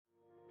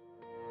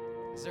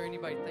Is there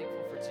anybody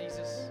thankful for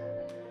Jesus?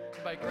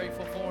 Anybody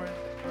grateful for him?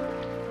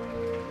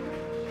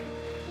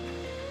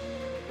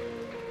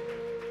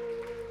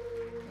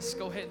 Let's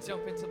go ahead and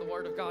jump into the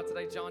Word of God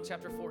today. John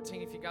chapter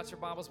 14. If you got your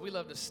Bibles, we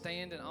love to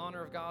stand in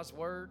honor of God's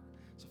Word.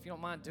 So if you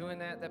don't mind doing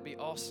that, that'd be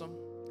awesome.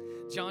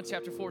 John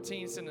chapter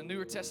 14, it's in the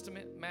Newer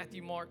Testament.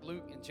 Matthew, Mark,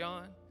 Luke, and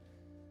John.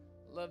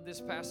 Love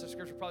this passage of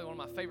Scripture, probably one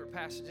of my favorite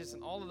passages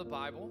in all of the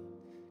Bible.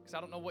 Because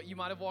I don't know what you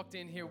might have walked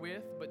in here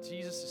with, but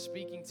Jesus is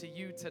speaking to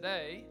you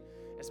today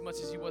as much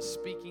as he was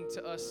speaking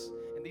to us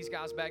and these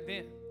guys back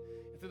then.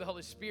 And through the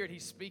Holy Spirit,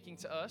 he's speaking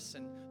to us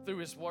and through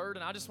his Word.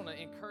 And I just want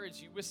to encourage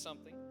you with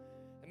something.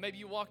 And maybe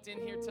you walked in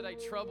here today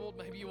troubled.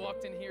 Maybe you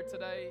walked in here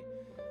today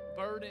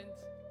burdened.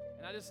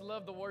 And I just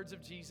love the words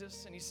of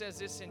Jesus. And he says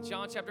this in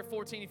John chapter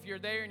 14. If you're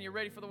there and you're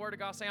ready for the Word of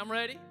God, say, I'm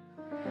ready.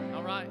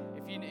 All right.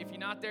 If you're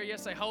not there yet,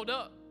 say, hold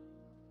up.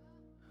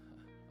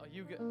 Oh,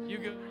 you good. You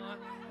good.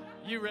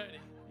 You ready.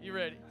 You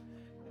ready.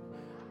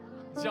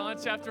 John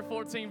chapter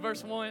 14,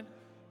 verse 1.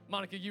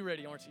 Monica, you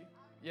ready, aren't you?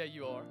 Yeah,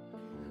 you are.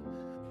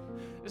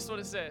 This is what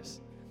it says.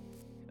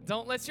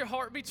 Don't let your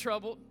heart be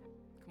troubled.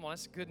 Come on,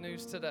 that's good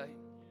news today.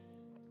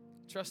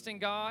 Trust in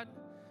God.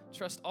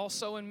 Trust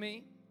also in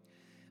me.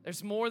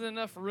 There's more than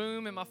enough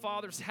room in my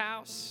Father's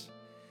house.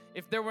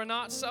 If there were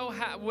not so,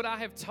 would I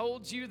have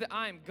told you that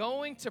I am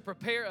going to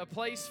prepare a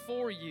place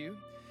for you?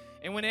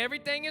 And when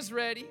everything is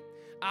ready,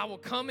 I will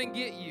come and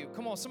get you.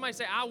 Come on, somebody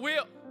say, I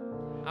will.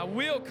 I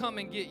will come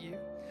and get you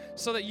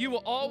so that you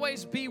will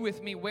always be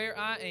with me where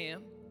I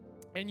am.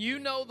 And you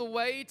know the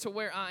way to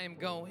where I am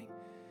going.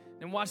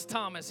 And watch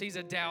Thomas. He's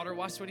a doubter.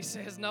 Watch what he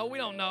says. No, we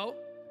don't know,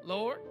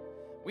 Lord.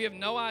 We have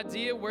no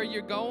idea where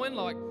you're going.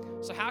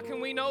 So how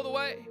can we know the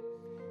way?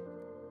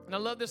 And I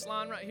love this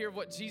line right here of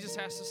what Jesus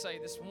has to say,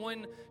 this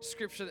one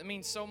scripture that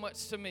means so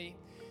much to me.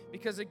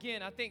 Because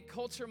again, I think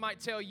culture might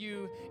tell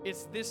you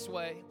it's this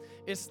way,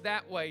 it's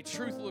that way.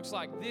 Truth looks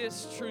like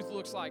this, truth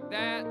looks like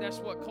that. That's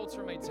what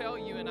culture may tell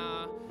you and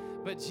I.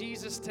 But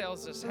Jesus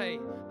tells us, hey,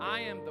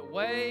 I am the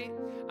way,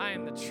 I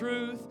am the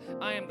truth,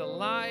 I am the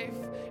life,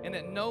 and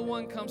that no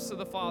one comes to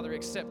the Father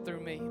except through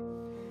me.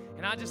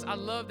 And I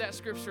love that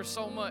scripture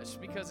so much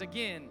because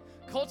again,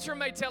 culture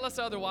may tell us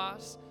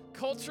otherwise.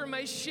 Culture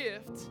may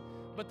shift,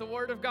 but the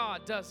Word of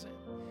God doesn't.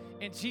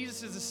 And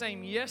Jesus is the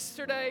same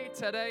yesterday,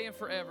 today, and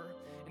forever.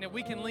 And that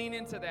we can lean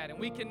into that. And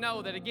we can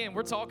know that, again,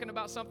 we're talking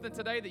about something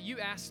today that you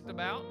asked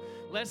about.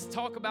 Let's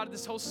talk about it.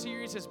 This whole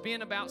series has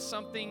been about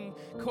something,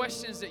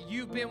 questions that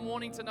you've been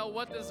wanting to know.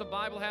 What does the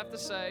Bible have to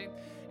say?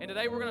 And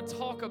today we're going to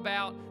talk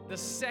about the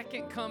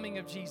second coming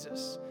of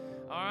Jesus.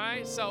 All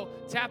right? So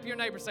tap your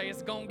neighbor, say,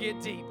 it's going to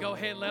get deep. Go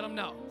ahead and let them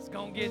know. It's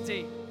going to get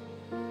deep.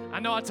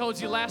 I know I told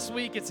you last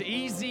week it's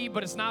easy,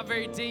 but it's not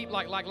very deep.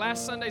 Like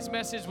last Sunday's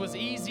message was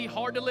easy,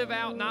 hard to live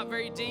out, not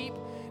very deep.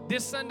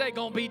 This Sunday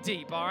gonna be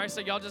deep, all right? So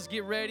y'all just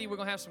get ready. We're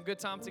gonna have some good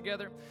time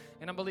together,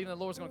 and I'm believing the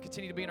Lord's gonna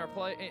continue to be in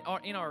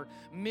our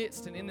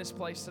midst and in this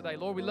place today.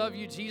 Lord, we love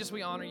you. Jesus,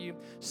 we honor you.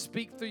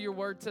 Speak through your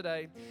word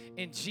today.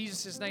 In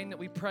Jesus' name that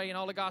we pray, and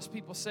all of God's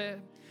people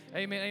said,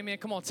 amen, amen.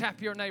 Come on,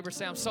 tap your neighbor.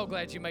 Say, I'm so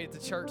glad you made it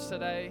to church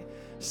today.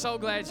 So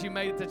glad you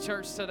made it to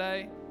church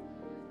today.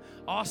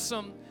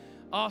 Awesome.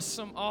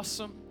 Awesome,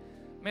 awesome.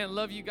 Man,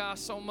 love you guys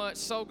so much.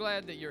 So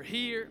glad that you're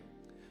here.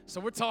 So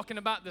we're talking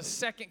about the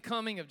second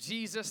coming of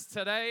Jesus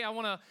today. I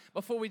want to,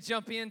 before we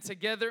jump in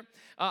together,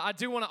 I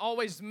do want to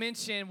always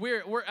mention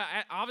we're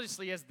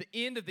obviously as the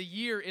end of the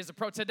year is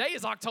approaching. Today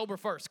is October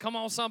 1st. Come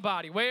on,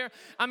 somebody.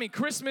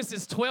 Christmas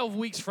is 12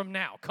 weeks from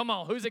now. Come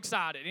on, who's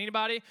excited?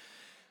 Anybody?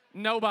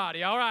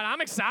 Nobody. All right,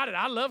 I'm excited.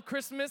 I love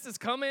Christmas. It's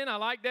coming. I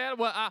like that.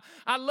 Well,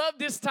 I love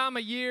this time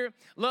of year.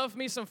 Love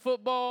me some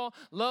football.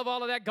 Love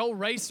all of that. Go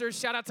Racers.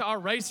 Shout out to our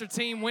Racer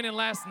team winning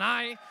last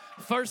night.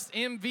 First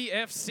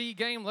MVFC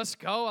game. Let's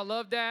go. I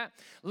love that.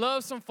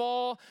 Love some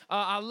fall.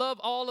 I love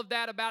all of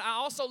that about it. I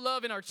also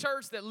love in our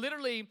church that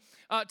literally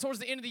towards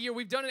the end of the year,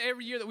 we've done it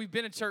every year that we've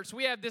been in church.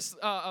 We have this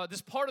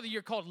part of the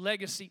year called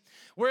Legacy,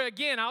 where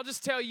again, I'll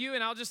just tell you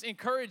and I'll just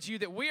encourage you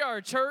that we are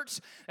a church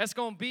that's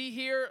going to be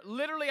here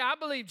literally, I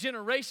believe,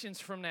 generations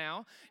from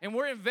now, and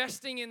we're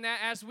investing in that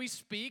as we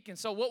speak. And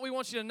so what we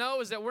want you to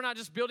know is that we're not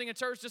just building a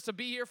church just to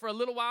be here for a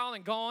little while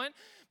and gone,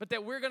 but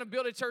that we're going to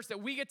build a church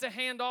that we get to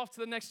hand off to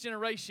the next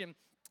generation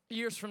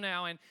years from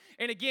now. And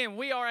again,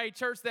 we are a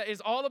church that is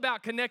all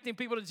about connecting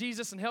people to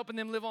Jesus and helping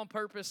them live on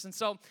purpose. And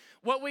so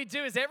what we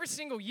do is every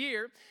single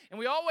year, and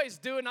we always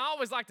do it, and I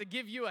always like to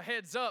give you a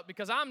heads up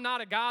because I'm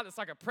not a guy that's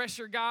like a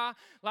pressure guy.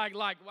 Like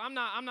I'm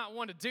not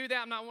one to do that.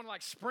 I'm not one to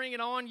like spring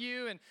it on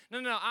you. And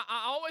no.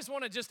 I always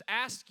want to just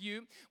ask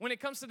you, when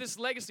it comes to this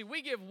legacy,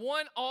 we give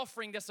one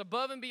offering that's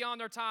above and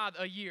beyond our tithe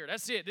a year.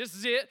 That's it. This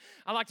is it.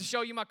 I like to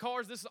show you my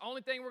cards. This is the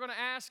only thing we're going to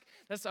ask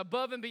that's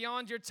above and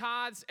beyond your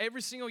tithes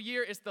every single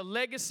year. It's the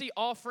legacy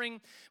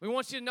offering. We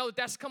want you to know that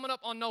that's coming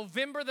up on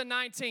November the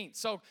 19th.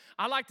 So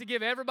I like to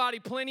give everybody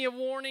plenty of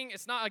warning.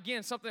 It's not,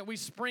 again, something that we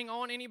spring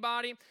on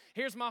anybody.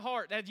 Here's my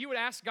heart, that you would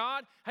ask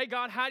God, hey,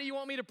 God, how do you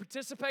want me to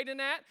participate in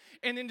that?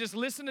 And then just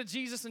listen to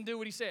Jesus and do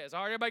what he says.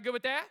 All right, everybody good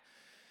with that?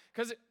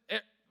 Because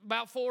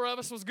about 4 of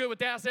us was good with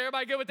that. So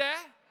everybody good with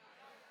that?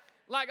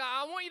 Like,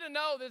 I want you to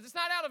know that it's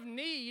not out of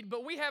need,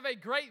 but we have a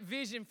great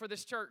vision for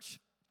this church.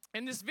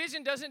 And this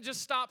vision doesn't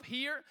just stop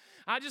here.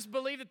 I just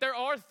believe that there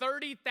are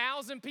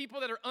 30,000 people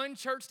that are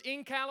unchurched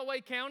in Callaway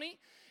County.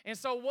 And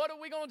so what are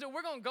we going to do?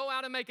 We're going to go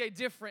out and make a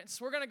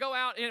difference. We're going to go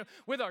out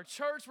with our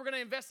church. We're going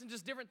to invest in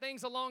just different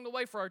things along the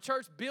way for our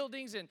church,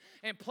 buildings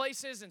and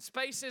places and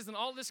spaces and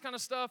all this kind of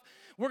stuff.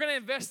 We're going to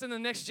invest in the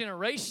next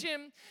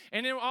generation.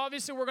 And then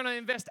obviously we're going to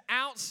invest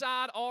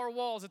outside our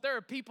walls. If there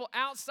are people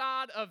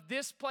outside of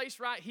this place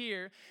right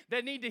here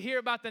that need to hear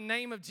about the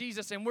name of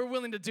Jesus, and we're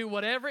willing to do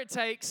whatever it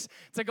takes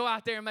to go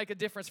out there and make a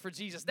difference for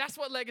Jesus. That's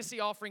what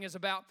Legacy Offering is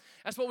about.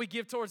 That's what we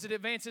give towards. It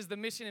advances the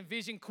mission and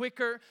vision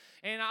quicker.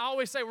 And I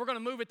always say we're going to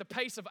move at the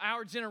pace of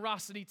our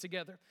generosity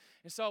together.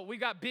 And so we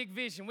got big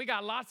vision. We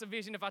got lots of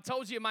vision. If I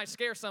told you, it might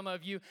scare some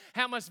of you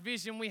how much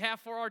vision we have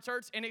for our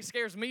church, and it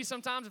scares me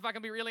sometimes, if I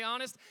can be really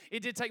honest.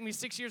 It did take me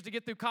 6 years to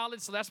get through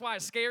college, so that's why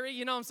it's scary,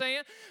 you know what I'm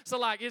saying? So,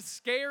 like, it's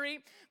scary,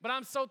 but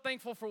I'm so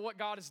thankful for what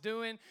God is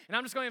doing, and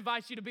I'm just going to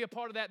invite you to be a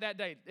part of that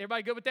day.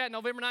 Everybody good with that?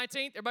 November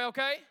 19th? Everybody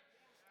okay?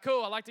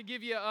 Cool. I'd like to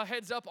give you a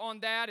heads up on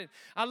that. And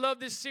I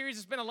love this series.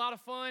 It's been a lot of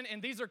fun. And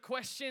these are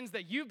questions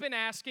that you've been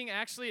asking.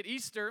 Actually, at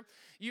Easter,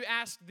 you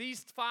asked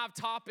these 5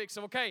 topics.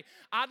 So, okay,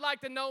 I'd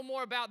like to know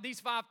more about these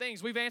 5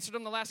 things. We've answered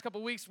them the last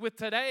couple of weeks, with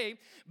today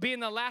being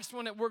the last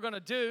one that we're going to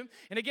do.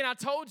 And again, I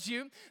told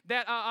you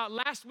that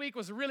last week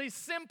was really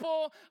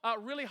simple,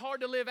 really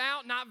hard to live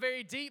out, not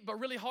very deep, but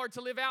really hard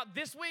to live out.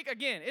 This week,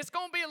 again, it's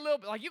going to be a little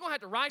bit like you're going to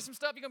have to write some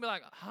stuff. You're going to be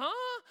like, huh?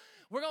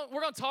 We're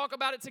going to talk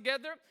about it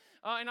together.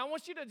 And I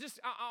want you to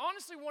I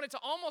honestly wanted to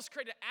almost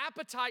create an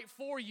appetite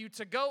for you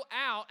to go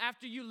out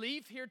after you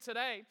leave here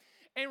today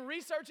and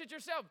research it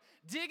yourself.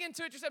 Dig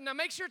into it yourself. Now,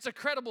 make sure it's a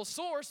credible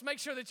source. Make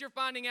sure that you're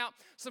finding out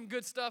some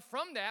good stuff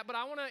from that. But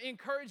I want to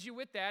encourage you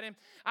with that. And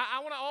I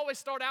want to always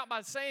start out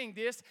by saying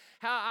this.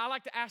 I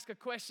like to ask a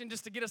question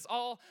just to get us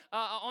all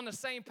on the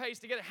same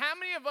page together. How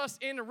many of us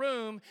in the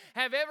room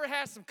have ever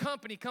had some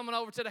company coming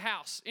over to the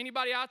house?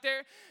 Anybody out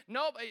there?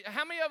 Nope.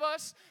 How many of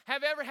us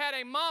have ever had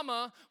a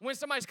mama when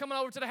somebody's coming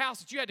over to the house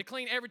that you had to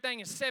clean everything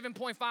in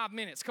 7.5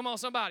 minutes? Come on,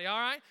 somebody, all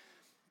right?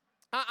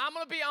 I'm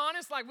going to be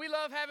honest, like, we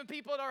love having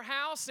people at our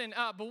house, and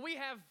but we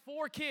have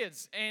 4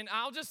 kids, and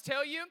I'll just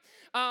tell you,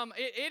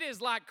 it is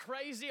like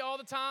crazy all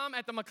the time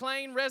at the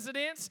McLean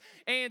residence,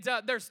 and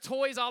there's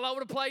toys all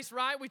over the place,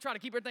 right? We try to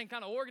keep everything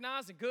kind of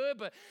organized and good,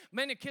 but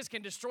man, the kids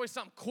can destroy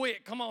something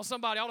quick. Come on,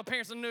 somebody. All the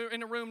parents in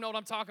the room know what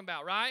I'm talking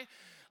about, right?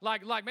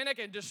 Like, man, they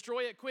can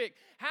destroy it quick.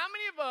 How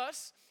many of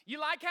us, you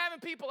like having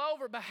people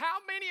over, but how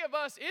many of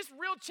us, it's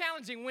real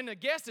challenging when the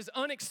guest is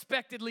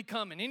unexpectedly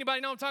coming?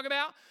 Anybody know what I'm talking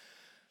about?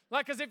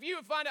 Like, because if you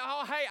find out,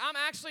 oh, hey, I'm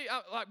actually,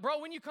 like, bro,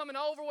 when you coming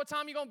over, what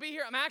time you going to be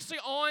here? I'm actually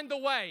on the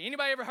way.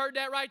 Anybody ever heard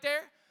that right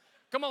there?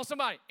 Come on,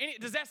 somebody.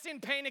 Does that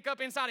send panic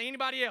up inside of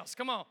anybody else?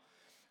 Come on.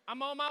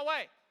 I'm on my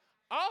way.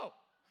 Oh,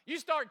 you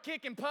start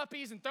kicking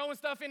puppies and throwing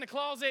stuff in the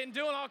closet and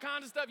doing all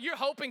kinds of stuff. You're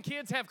hoping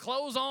kids have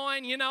clothes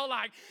on, you know,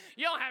 like,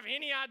 you don't have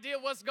any idea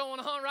what's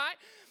going on, right?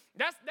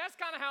 That's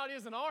kind of how it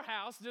is in our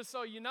house, just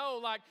so you know.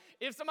 Like,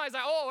 if somebody's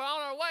like, oh, we're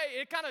on our way,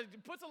 it kind of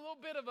puts a little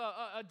bit of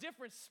a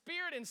different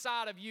spirit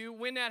inside of you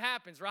when that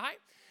happens, right?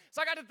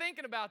 So I got to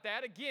thinking about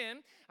that again.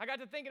 I got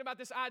to thinking about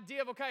this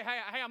idea of, okay,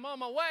 hey, I'm on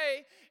my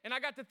way. And I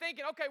got to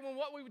thinking, okay, well,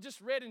 what we just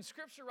read in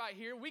Scripture right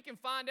here, we can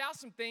find out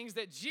some things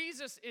that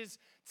Jesus is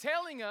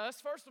telling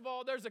us. First of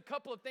all, there's a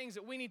couple of things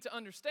that we need to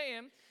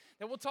understand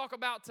that we'll talk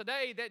about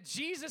today, that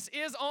Jesus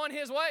is on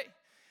his way.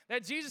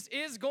 That Jesus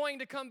is going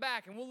to come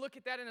back, and we'll look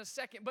at that in a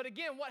second. But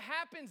again, what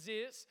happens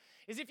is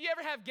if you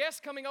ever have guests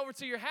coming over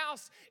to your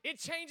house, it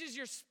changes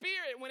your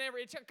spirit whenever,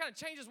 it kind of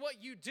changes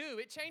what you do.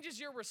 It changes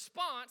your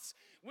response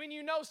when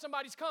you know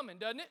somebody's coming,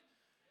 doesn't it?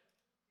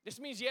 This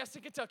means yes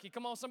to Kentucky.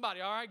 Come on, somebody.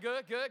 All right,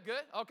 good.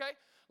 Okay.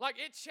 Like,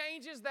 it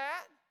changes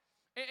that.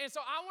 And so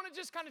I want to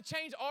just kind of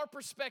change our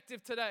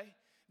perspective today,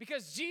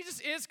 because Jesus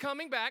is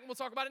coming back. We'll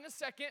talk about it in a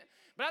second.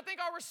 But I think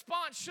our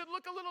response should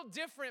look a little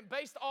different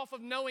based off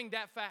of knowing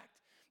that fact.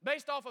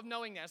 Based off of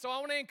knowing that. So I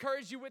want to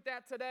encourage you with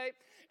that today,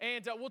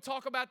 and we'll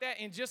talk about that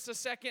in just a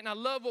second. And I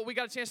love what we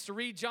got a chance to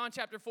read, John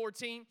chapter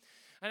 14.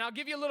 And I'll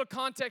give you a little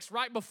context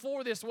right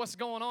before this, what's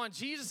going on.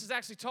 Jesus is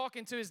actually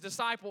talking to his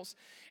disciples,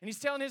 and he's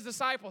telling his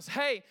disciples,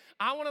 hey,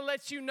 I want to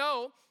let you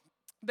know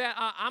that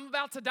I'm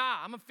about to die.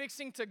 I'm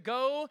fixing to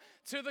go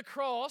to the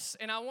cross,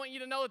 and I want you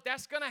to know that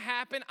that's going to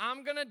happen.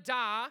 I'm going to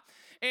die,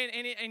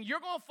 and you're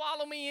going to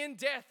follow me in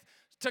death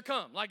to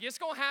come. Like, it's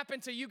going to happen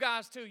to you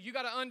guys too. You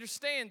got to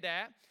understand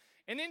that.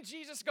 And then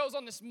Jesus goes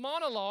on this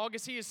monologue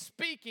as he is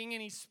speaking,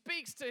 and he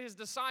speaks to his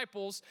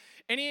disciples,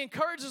 and he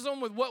encourages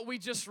them with what we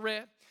just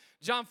read.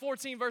 John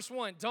 14, verse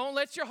 1, don't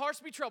let your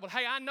hearts be troubled.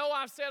 Hey, I know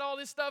I've said all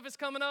this stuff is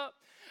coming up.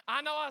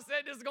 I know I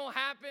said this is going to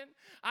happen.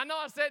 I know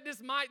I said this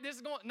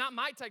is going, not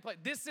might take place.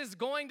 This is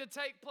going to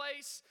take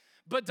place.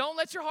 But don't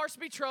let your hearts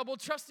be troubled.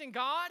 Trust in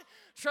God.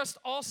 Trust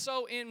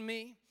also in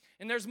me.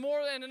 and there's more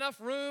than enough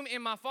room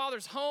in my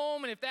Father's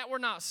home. And if that were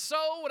not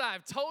so, would I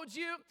have told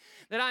you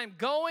that I am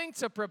going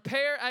to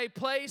prepare a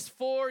place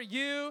for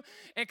you?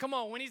 And come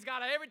on, when he's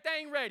got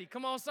everything ready,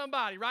 come on,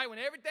 somebody, right? When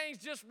everything's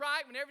just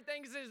right, when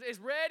everything is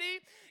ready,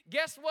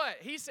 guess what?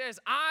 He says,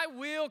 I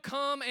will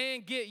come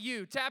and get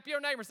you. Tap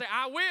your neighbor and say,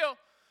 I will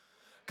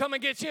come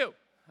and get you.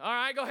 All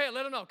right, go ahead,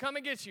 let them know. Come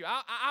and get you.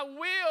 I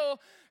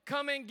will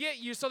come and get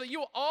you so that you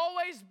will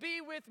always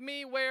be with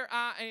me where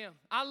I am.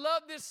 I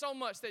love this so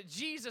much that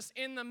Jesus,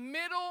 in the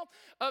middle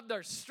of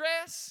their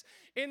stress,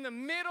 in the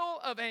middle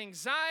of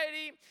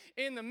anxiety,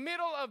 in the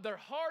middle of their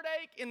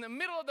heartache, in the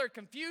middle of their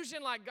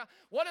confusion, like, God,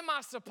 what am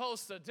I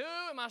supposed to do?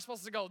 Am I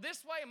supposed to go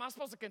this way? Am I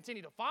supposed to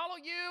continue to follow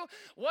you?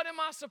 What am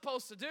I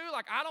supposed to do?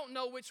 Like, I don't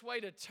know which way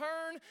to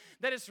turn.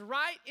 That it's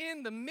right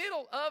in the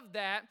middle of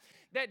that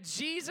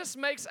Jesus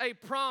makes a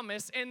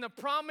promise, and the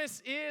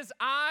promise is,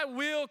 I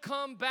will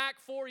come back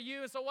for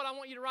you. And so what I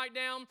want you to write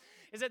down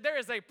is that there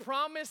is a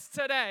promise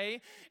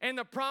today, and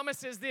the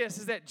promise is this,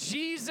 is that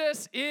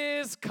Jesus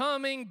is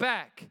coming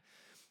back.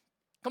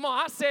 Come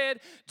on, I said,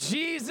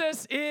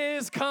 Jesus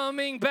is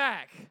coming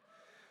back.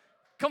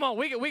 Come on,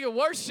 we can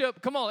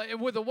worship. Come on,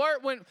 with the word,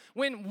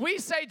 when we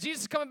say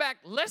Jesus is coming back,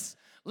 let's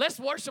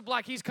worship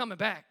like he's coming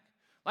back.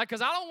 Like,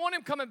 because I don't want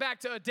him coming back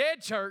to a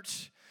dead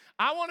church.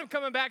 I want him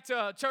coming back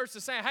to a church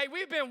to say, hey,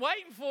 we've been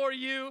waiting for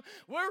you.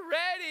 We're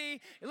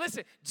ready.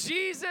 Listen,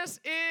 Jesus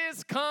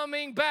is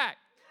coming back.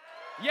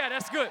 Yeah,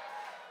 that's good.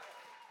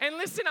 And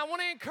listen, I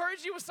want to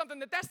encourage you with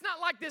something that's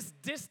not like this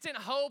distant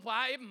hope.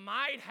 It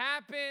might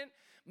happen.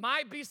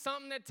 Might be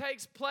something that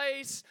takes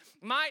place,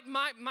 might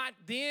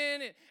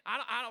then,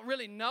 I don't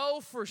really know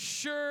for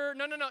sure.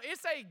 No.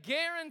 It's a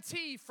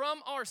guarantee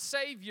from our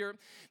Savior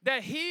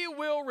that he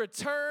will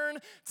return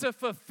to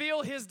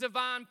fulfill his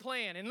divine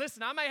plan. And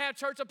listen, I may have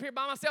church up here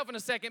by myself in a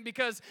second,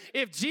 because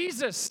if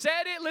Jesus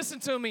said it, listen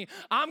to me,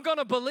 I'm going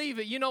to believe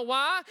it. You know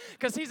why?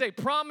 Because he's a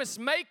promise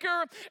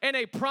maker and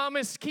a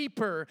promise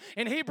keeper.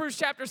 And Hebrews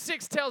chapter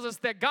 6 tells us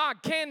that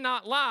God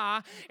cannot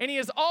lie, and he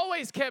has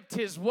always kept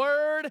his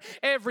word.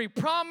 Every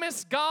promise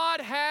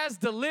God has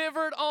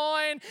delivered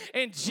on,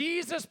 and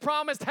Jesus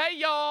promised, hey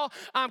y'all,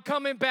 I'm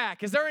coming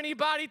back. Is there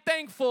anybody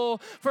thankful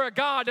for a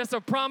God that's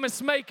a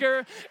promise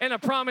maker and a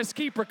promise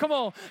keeper? Come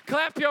on,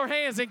 clap your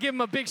hands and give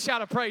him a big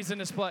shout of praise in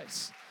this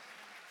place.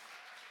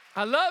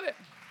 I love it.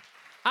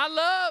 I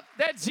love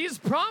that Jesus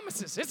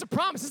promises. It's a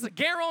promise. It's a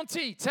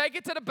guarantee. Take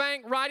it to the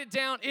bank, write it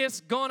down.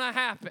 It's gonna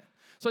happen.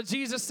 That's what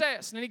Jesus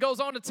says. And then he goes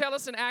on to tell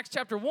us in Acts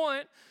chapter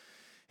 1,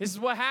 this is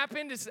what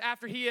happened. This is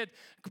after he had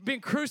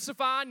been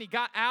crucified and he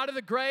got out of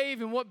the grave.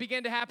 And what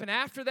began to happen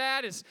after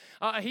that is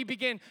he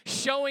began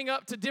showing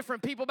up to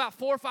different people, about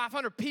 400 or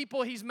 500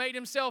 people he's made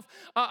himself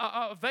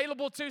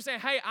available to, saying,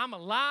 hey, I'm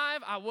alive.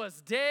 I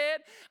was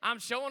dead. I'm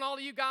showing all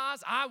of you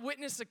guys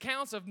eyewitness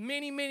accounts of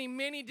many, many,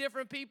 many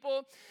different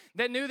people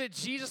that knew that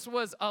Jesus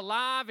was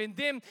alive. And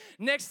then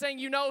next thing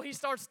you know, he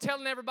starts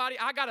telling everybody,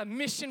 I got a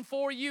mission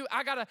for you.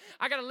 I gotta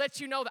let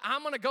you know that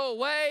I'm going to go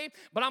away,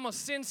 but I'm going to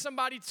send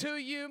somebody to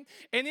you.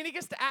 And then he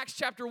gets to Acts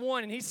chapter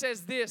 1, and he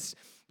says this,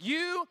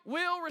 you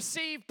will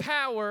receive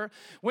power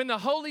when the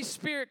Holy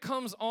Spirit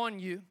comes on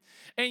you,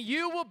 and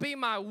you will be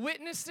my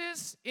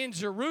witnesses in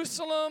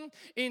Jerusalem,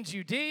 in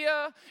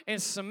Judea, in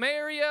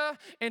Samaria,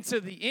 and to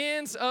the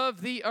ends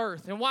of the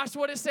earth. And watch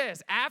what it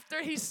says.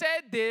 After he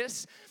said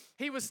this,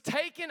 he was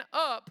taken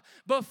up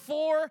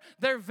before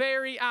their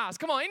very eyes.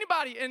 Come on,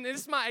 anybody, and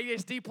this is my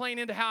ADHD playing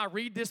into how I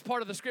read this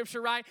part of the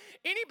scripture, right?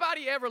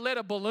 Anybody ever let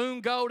a balloon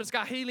go that's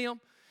got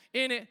helium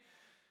in it?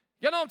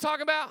 You know what I'm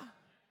talking about?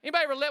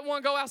 Anybody ever let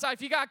one go outside?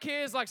 If you got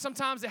kids, like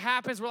sometimes it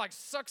happens where like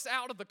sucks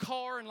out of the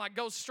car and like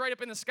goes straight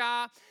up in the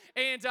sky.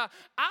 And I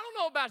don't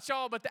know about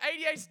y'all, but the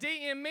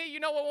ADHD in me, you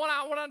know what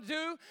I want to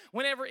do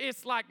whenever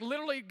it's like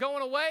literally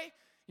going away?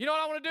 You know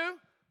what I want to do?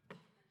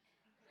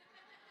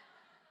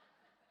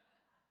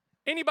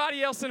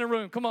 Anybody else in the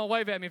room? Come on,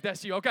 wave at me if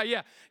that's you. Okay,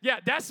 yeah,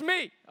 that's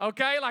me.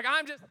 Okay, like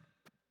I'm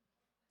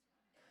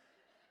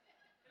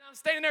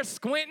standing there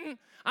squinting.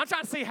 I'm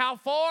trying to see how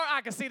far I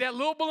can see that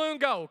little balloon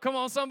go. Come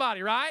on,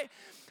 somebody, right?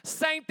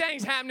 Same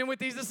thing's happening with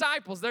these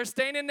disciples. They're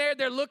standing there.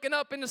 They're looking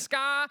up in the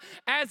sky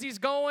as he's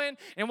going.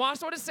 And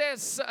watch what it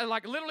says.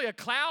 Like literally a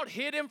cloud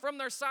hid him from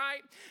their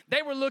sight.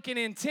 They were looking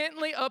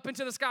intently up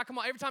into the sky. Come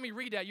on, every time you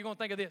read that, you're going to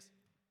think of this.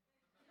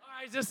 All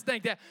right, just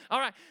think that. All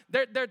right,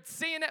 they're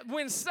seeing that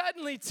when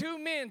suddenly two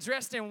men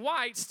dressed in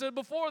white stood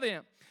before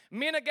them.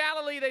 Men of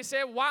Galilee, they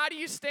said, why do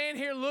you stand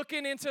here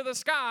looking into the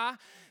sky?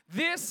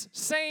 This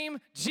same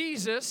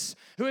Jesus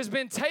who has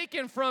been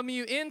taken from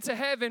you into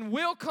heaven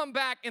will come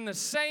back in the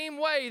same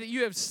way that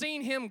you have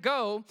seen him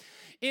go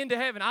into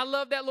heaven. I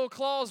love that little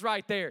clause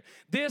right there.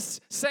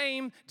 This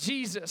same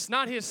Jesus,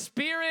 not his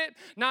spirit,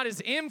 not his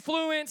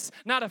influence,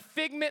 not a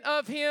figment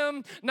of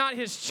him, not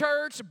his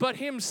church, but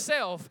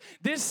himself.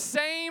 This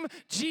same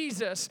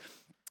Jesus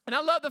And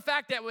I love the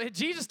fact that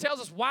Jesus tells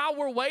us while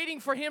we're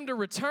waiting for him to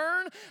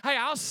return, hey,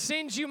 I'll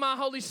send you my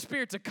Holy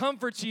Spirit to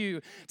comfort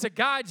you, to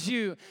guide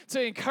you, to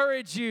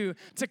encourage you,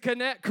 to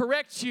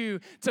correct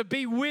you, to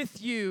be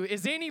with you.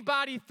 Is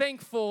anybody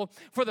thankful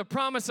for the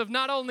promise of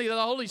not only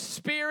the Holy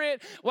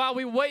Spirit while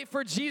we wait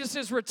for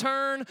Jesus'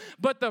 return,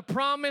 but the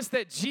promise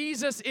that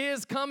Jesus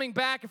is coming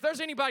back? If there's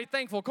anybody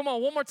thankful, come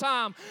on, one more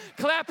time.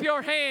 Clap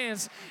your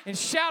hands and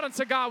shout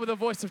unto God with a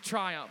voice of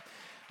triumph.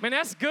 Man,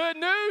 that's good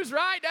news,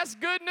 right? That's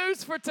good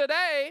news for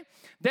today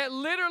that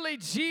literally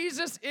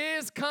Jesus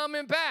is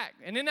coming back.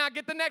 And then I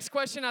get the next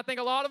question I think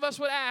a lot of us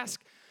would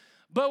ask,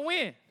 but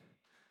when?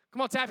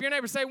 Come on, tap your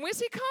neighbor, say, when's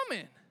he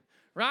coming?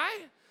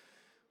 Right?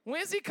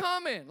 When's he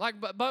coming?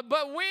 Like, but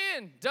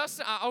when?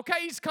 Dustin,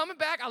 okay, he's coming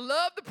back. I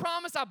love the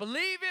promise. I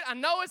believe it. I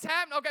know it's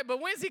happening. Okay,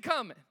 but when's he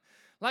coming?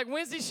 Like,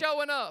 when's he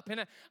showing up?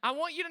 And I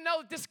want you to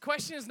know that this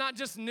question is not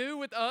just new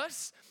with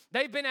us.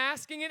 They've been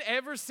asking it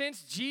ever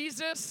since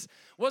Jesus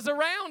was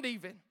around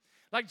even.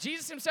 Like,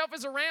 Jesus himself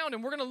is around,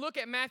 and we're going to look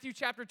at Matthew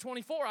chapter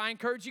 24. I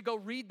encourage you to go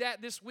read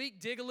that this week,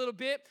 dig a little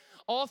bit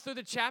all through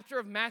the chapter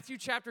of Matthew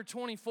chapter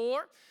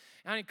 24.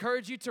 And I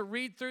encourage you to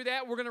read through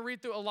that. We're going to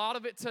read through a lot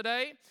of it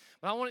today,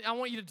 but I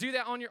want you to do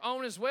that on your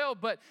own as well.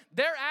 But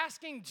they're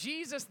asking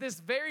Jesus this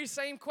very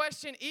same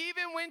question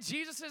even when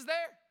Jesus is there.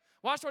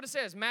 Watch what it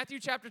says. Matthew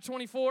chapter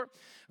 24,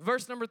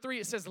 verse number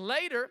 3. It says,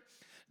 later,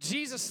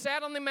 Jesus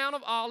sat on the Mount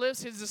of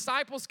Olives. His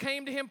disciples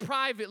came to him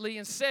privately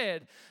and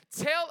said,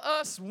 tell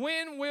us,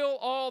 when will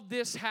all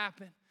this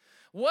happen?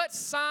 What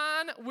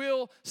sign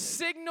will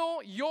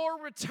signal your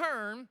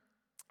return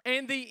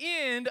and the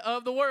end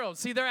of the world?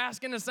 See, they're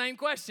asking the same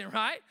question,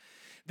 right?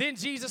 Then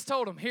Jesus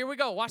told them, here we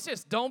go. Watch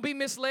this. Don't be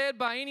misled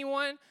by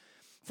anyone,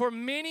 for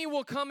many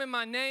will come in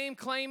my name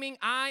claiming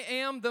I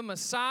am the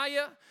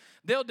Messiah.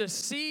 They'll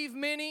deceive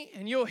many,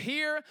 and you'll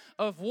hear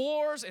of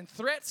wars and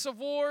threats of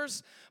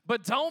wars,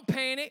 but don't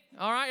panic,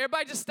 all right?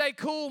 Everybody just stay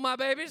cool, my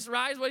babies,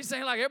 right? Is what he's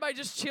saying. Like, everybody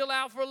just chill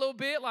out for a little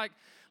bit. Like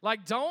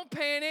don't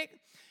panic.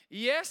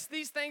 Yes,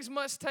 these things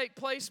must take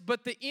place,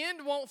 but the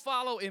end won't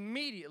follow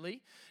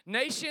immediately.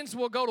 Nations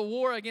will go to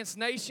war against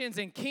nations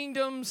and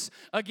kingdoms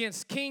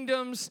against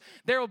kingdoms.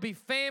 There will be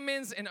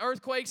famines and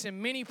earthquakes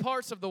in many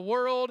parts of the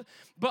world.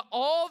 But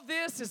all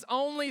this is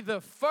only the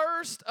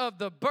first of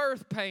the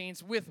birth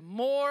pains, with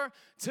more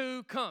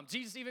to come.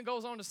 Jesus even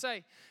goes on to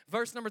say,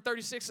 verse number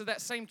 36 of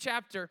that same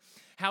chapter,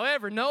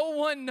 however, no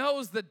one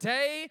knows the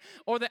day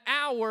or the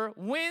hour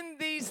when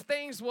these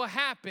things will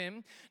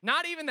happen,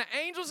 not even the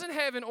angels in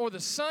heaven or the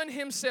Son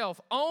himself.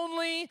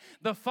 Only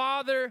the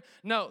Father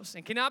knows.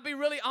 And can I be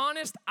really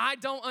honest? I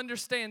don't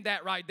understand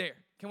that right there.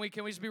 Can we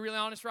just be really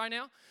honest right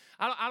now?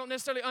 I don't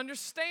necessarily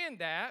understand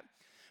that.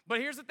 But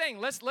here's the thing.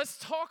 Let's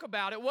talk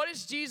about it. What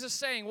is Jesus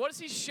saying? What is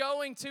he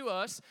showing to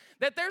us?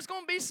 That there's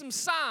going to be some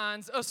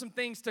signs of some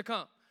things to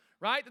come,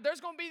 right? That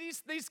there's going to be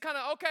these kind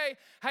of, okay,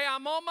 hey,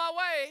 I'm on my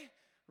way,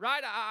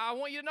 right? I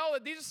want you to know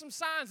that these are some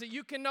signs that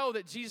you can know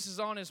that Jesus is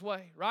on his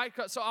way, right?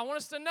 So I want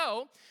us to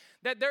know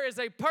that there is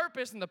a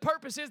purpose, and the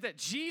purpose is that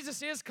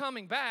Jesus is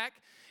coming back.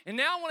 And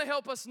now I want to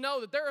help us know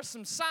that there are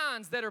some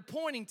signs that are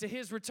pointing to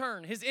his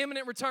return, his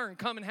imminent return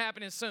coming,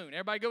 happening soon.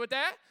 Everybody good with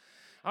that?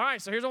 All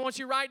right, so here's what I want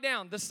you to write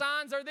down. The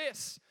signs are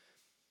this: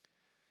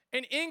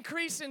 an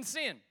increase in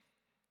sin.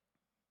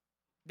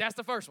 That's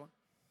the first one.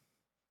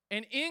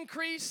 An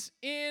increase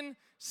in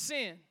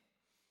sin,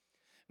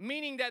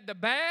 meaning that the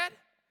bad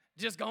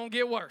just gonna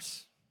get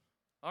worse.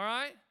 All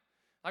right?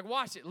 Like,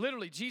 watch it.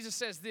 Literally, Jesus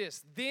says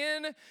this: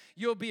 then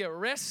you'll be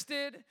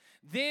arrested,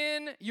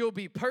 then you'll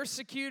be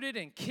persecuted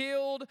and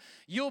killed.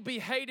 You'll be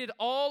hated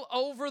all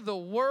over the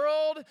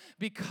world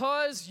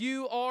because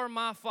you are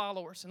my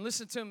followers. And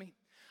listen to me.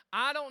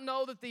 I don't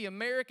know that the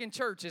American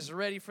church is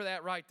ready for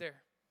that right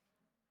there.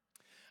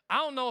 I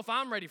don't know if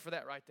I'm ready for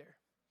that right there.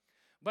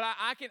 But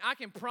I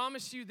can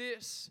promise you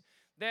this,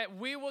 that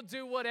we will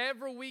do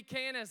whatever we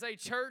can as a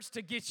church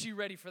to get you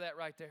ready for that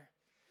right there.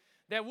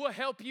 That will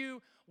help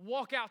you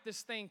walk out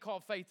this thing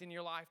called faith in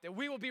your life. That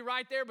we will be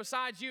right there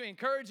beside you,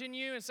 encouraging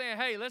you and saying,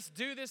 hey, let's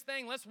do this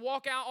thing. Let's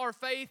walk out our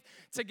faith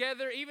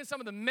together. Even some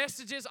of the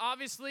messages,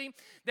 obviously,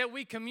 that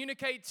we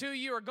communicate to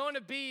you are going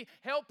to be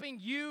helping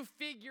you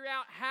figure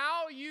out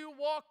how you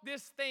walk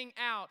this thing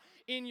out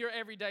in your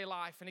everyday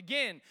life. And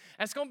again,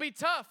 that's going to be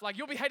tough. Like,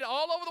 you'll be hated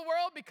all over the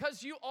world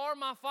because you are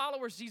my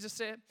followers, Jesus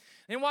said.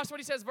 And watch what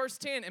he says, verse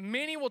 10. And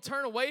many will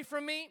turn away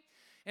from me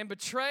and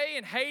betray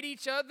and hate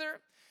each other.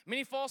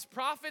 Many false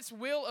prophets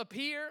will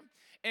appear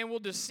and will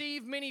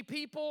deceive many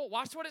people.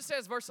 Watch what it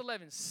says, verse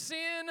 11.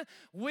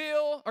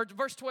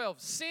 Verse 12,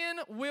 sin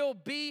will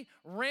be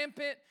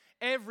rampant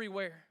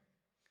everywhere,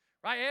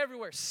 right?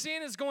 Everywhere.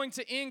 Sin is going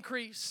to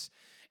increase.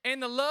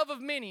 And the love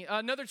of many,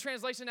 another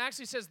translation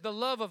actually says the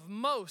love of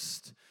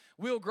most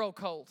will grow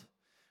cold.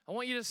 I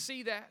want you to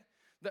see that.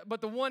 But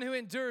the one who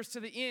endures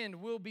to the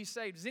end will be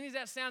saved. Does any of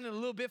that sounding a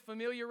little bit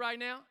familiar right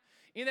now?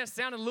 Isn't that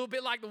sounding a little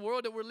bit like the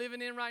world that we're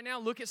living in right now?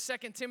 Look at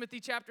 2 Timothy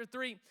chapter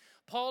 3.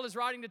 Paul is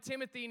writing to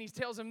Timothy, and he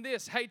tells him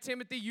this: hey,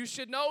 Timothy, you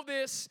should know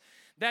this,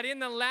 that in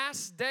the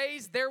last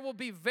days there will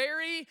be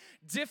very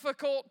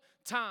difficult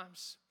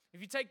times. If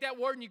you take that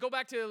word and you go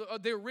back to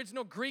the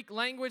original Greek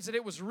language that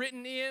it was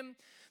written in,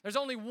 there's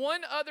only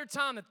one other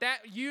time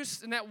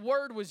that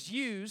word was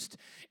used,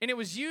 and it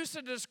was used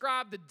to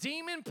describe the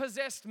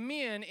demon-possessed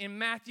men in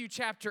Matthew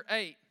chapter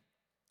 8.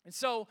 And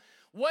so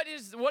what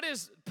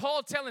is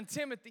Paul telling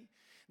Timothy?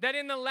 That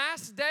in the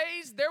last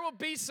days, there will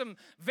be some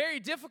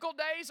very difficult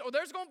days, or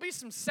there's going to be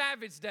some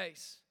savage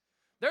days.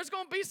 There's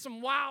going to be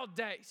some wild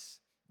days.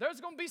 There's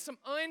going to be some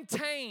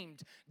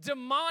untamed,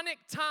 demonic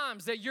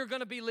times that you're going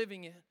to be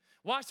living in.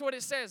 Watch what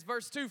it says,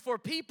 verse 2. For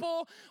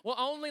people will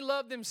only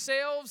love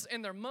themselves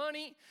and their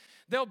money.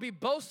 They'll be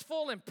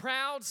boastful and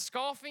proud,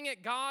 scoffing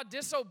at God,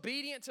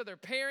 disobedient to their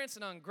parents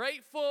and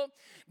ungrateful.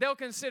 They'll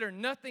consider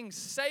nothing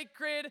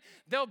sacred.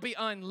 They'll be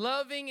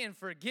unloving and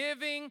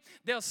forgiving.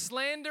 They'll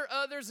slander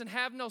others and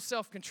have no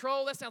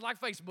self-control. That sounds like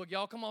Facebook,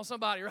 y'all. Come on,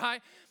 somebody,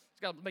 right? It's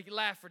got to make you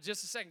laugh for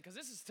just a second because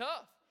this is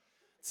tough.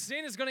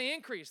 Sin is going to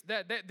increase.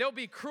 They'll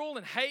be cruel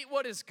and hate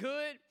what is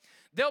good.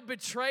 They'll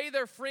betray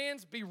their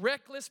friends, be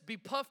reckless, be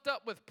puffed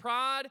up with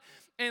pride,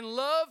 and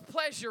love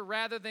pleasure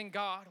rather than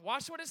God.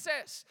 Watch what it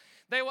says.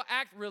 They will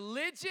act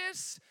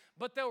religious,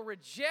 but they'll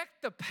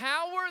reject the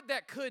power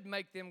that could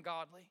make them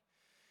godly.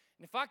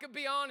 And if I could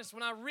be honest,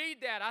 when I read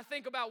that, I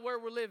think about where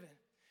we're living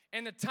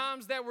and the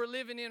times that we're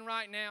living in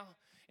right now.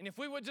 And if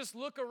we would just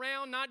look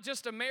around, not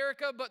just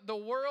America, but the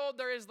world,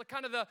 there is the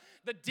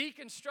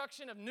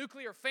deconstruction of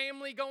nuclear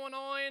family going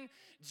on,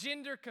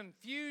 gender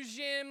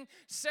confusion,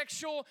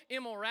 sexual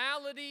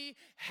immorality,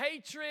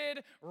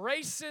 hatred,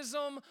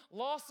 racism,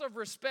 loss of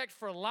respect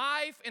for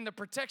life, and the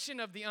protection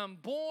of the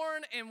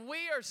unborn. And we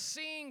are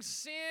seeing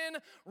sin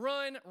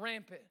run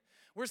rampant.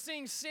 We're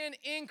seeing sin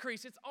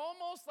increase. It's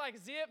almost like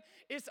as if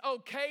it's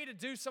okay to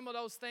do some of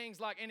those things,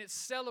 and it's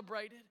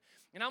celebrated.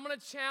 And I'm going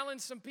to challenge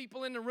some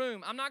people in the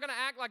room. I'm not going to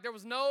act like there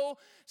was no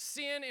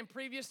sin in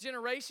previous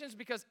generations,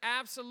 because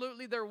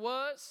absolutely there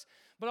was.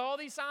 But all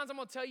these signs I'm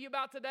going to tell you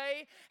about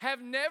today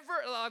have never,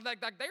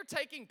 they're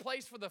taking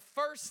place for the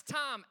first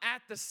time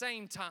at the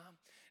same time.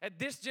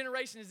 This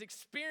generation is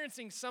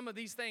experiencing some of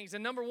these things.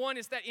 And number one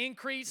is that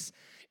increase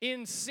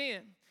in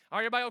sin. All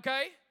right, everybody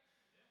okay?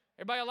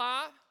 Everybody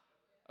alive?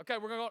 Okay,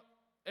 we're going to go.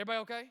 Everybody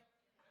okay?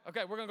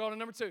 Okay, we're going to go to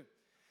number two.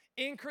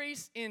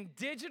 Increase in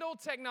digital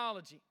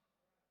technology.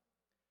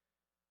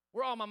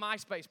 Where are all my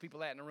MySpace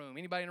people at in the room?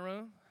 Anybody in the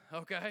room?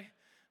 Okay.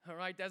 All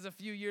right, that's a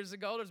few years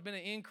ago. There's been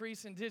an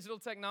increase in digital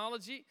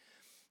technology.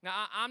 Now,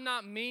 I'm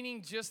not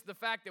meaning just the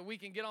fact that we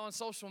can get on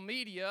social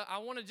media. I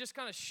want to just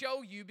kind of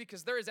show you,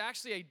 because there is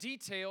actually a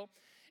detail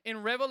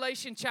in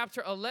Revelation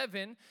chapter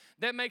 11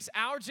 that makes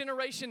our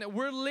generation that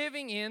we're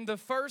living in the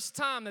first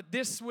time that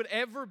this would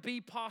ever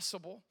be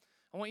possible.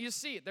 I want you to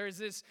see it. There's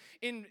this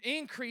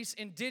increase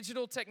in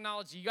digital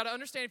technology. You got to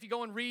understand, if you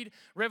go and read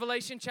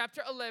Revelation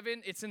chapter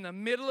 11, it's in the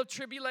middle of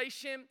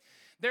tribulation.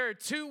 There are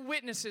two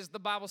witnesses, the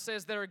Bible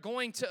says, that are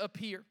going to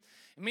appear.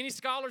 And many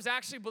scholars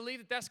actually believe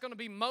that that's going to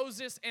be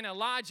Moses and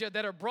Elijah,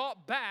 that are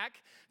brought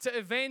back to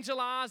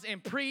evangelize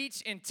and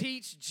preach and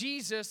teach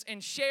Jesus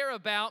and share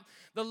about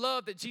the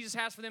love that Jesus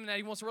has for them and that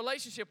he wants a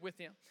relationship with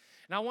them.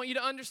 And I want you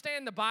to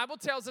understand, the Bible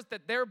tells us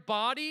that their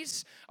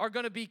bodies are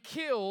going to be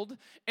killed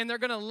and they're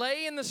going to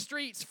lay in the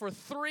streets for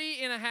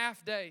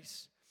 3.5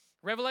 days.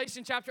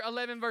 Revelation chapter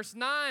 11 verse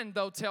 9,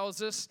 though,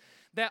 tells us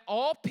that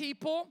all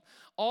people,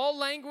 all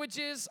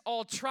languages,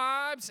 all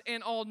tribes,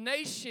 and all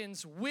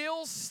nations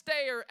will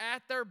stare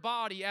at their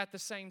body at the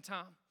same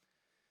time.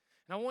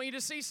 And I want you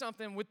to see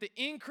something. With the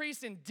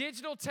increase in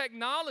digital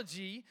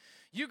technology,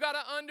 you got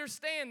to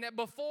understand that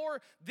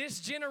before this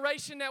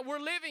generation that we're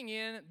living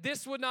in,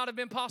 this would not have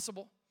been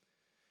possible.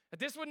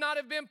 This would not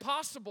have been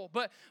possible.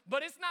 But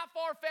it's not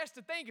far-fetched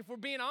to think, if we're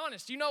being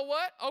honest. You know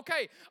what?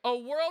 Okay, a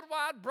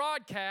worldwide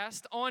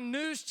broadcast on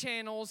news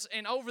channels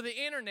and over the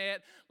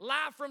internet,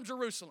 live from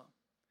Jerusalem.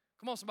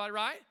 Come on, somebody,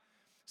 right?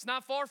 It's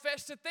not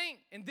far-fetched to think.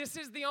 And this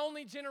is the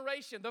only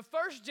generation, the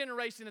first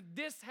generation, that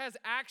this has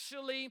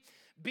actually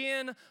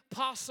been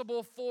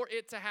possible for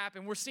it to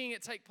happen. We're seeing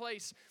it take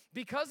place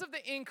because of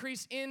the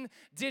increase in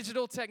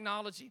digital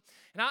technology.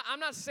 And I'm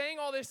not saying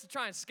all this to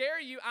try and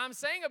scare you. I'm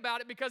saying about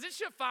it because it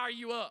should fire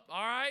you up,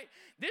 all right?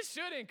 This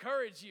should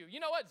encourage you. You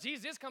know what?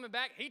 Jesus is coming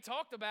back. He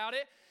talked about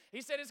it.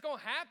 He said it's going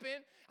to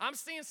happen. I'm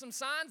seeing some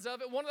signs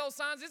of it. One of those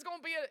signs is going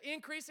to be an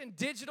increase in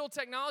digital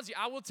technology.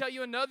 I will tell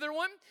you another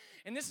one,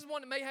 and this is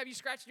one that may have you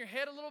scratching your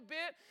head a little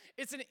bit.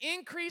 It's an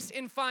increase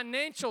in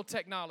financial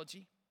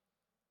technology.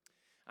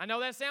 I know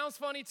that sounds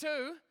funny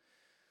too,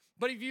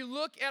 but if you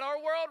look at our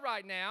world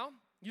right now,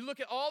 you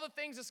look at all the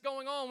things that's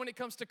going on when it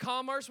comes to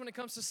commerce, when it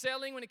comes to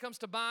selling, when it comes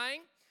to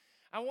buying,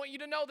 I want you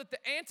to know that the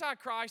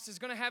Antichrist is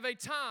going to have a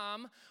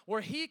time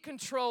where he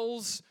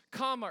controls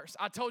commerce.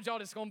 I told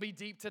y'all it's going to be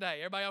deep today.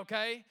 Everybody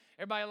okay?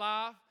 Everybody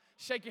alive?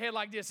 Shake your head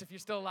like this if you're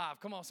still alive.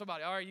 Come on,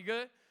 somebody. All right, you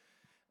good?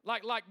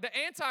 Like the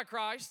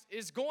Antichrist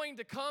is going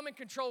to come and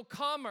control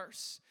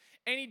commerce.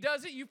 And he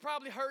does it, you've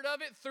probably heard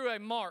of it, through a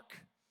mark.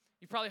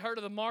 You've probably heard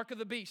of the mark of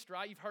the beast,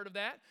 right? You've heard of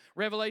that.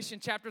 Revelation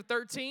chapter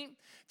 13.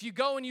 If you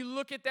go and you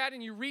look at that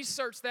and you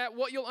research that,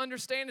 what you'll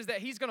understand is that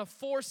he's going to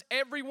force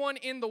everyone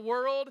in the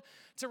world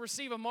to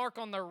receive a mark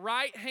on their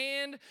right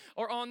hand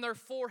or on their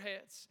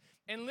foreheads.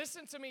 And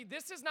listen to me,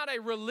 this is not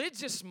a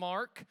religious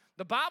mark.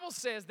 The Bible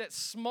says that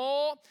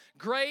small,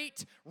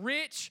 great,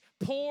 rich,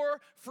 poor,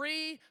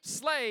 free,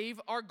 slave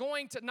are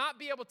going to not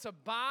be able to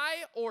buy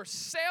or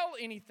sell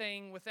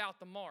anything without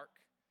the mark,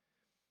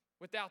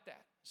 without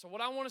that. So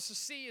what I want us to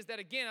see is that,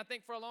 again, I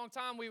think for a long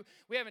time we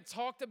haven't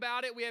talked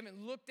about it. We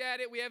haven't looked at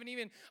it. We haven't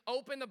even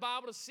opened the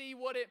Bible to see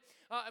what it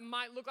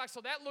might look like.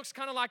 So that looks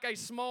kind of like a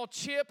small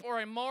chip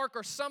or a mark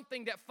or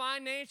something that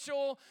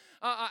financial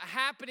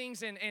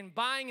happenings and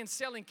buying and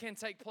selling can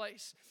take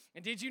place.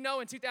 And did you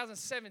know in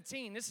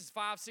 2017, this is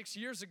 5-6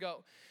 years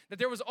ago, that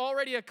there was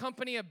already a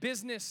company, a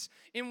business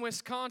in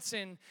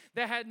Wisconsin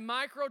that had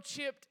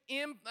microchips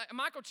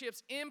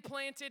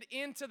implanted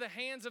into the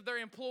hands of their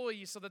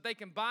employees so that they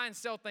can buy and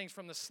sell things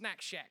from the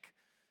snack shack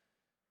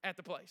at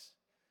the place.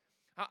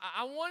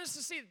 I want us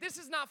to see that this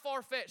is not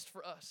far-fetched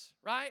for us,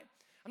 right?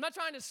 I'm not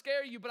trying to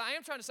scare you, but I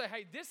am trying to say,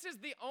 hey, this is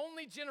the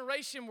only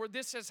generation where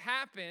this has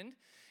happened.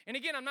 And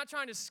again, I'm not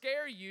trying to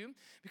scare you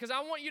because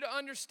I want you to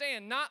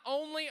understand not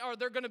only are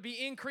there going to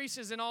be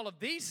increases in all of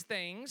these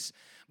things,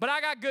 but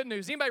I got good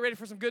news. Anybody ready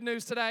for some good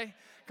news today?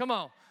 Come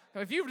on.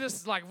 If you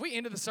just if we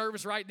ended the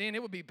service right then,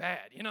 it would be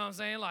bad. You know what I'm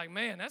saying? Like,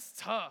 man, that's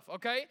tough,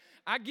 okay?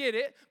 I get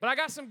it, but I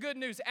got some good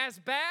news. As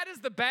bad as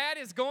the bad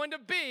is going to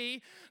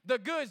be, the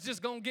good's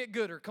just going to get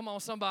gooder. Come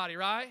on, somebody,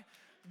 right?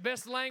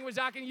 Best language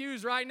I can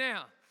use right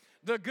now.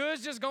 The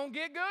good's just going to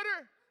get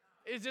gooder.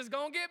 It's just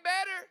going to get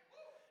better.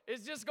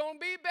 It's just going to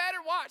be better.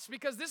 Watch,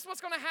 because this is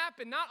what's going to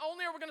happen. Not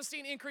only are we going to see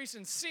an increase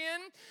in sin,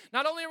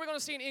 not only are we going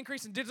to see an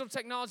increase in digital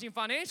technology and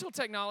financial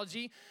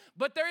technology,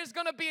 but there is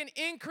going to be an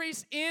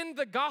increase in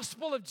the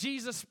gospel of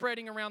Jesus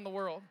spreading around the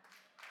world.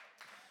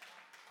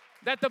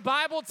 That the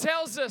Bible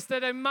tells us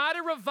that a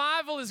mighty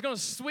revival is going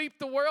to sweep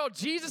the world.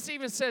 Jesus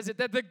even says it,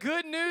 that the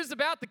good news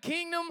about the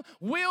kingdom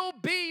will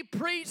be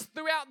preached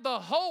throughout the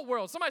whole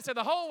world. Somebody say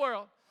the whole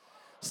world.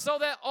 So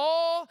that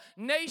all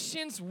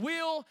nations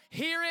will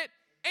hear it,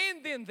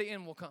 and then the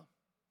end will come.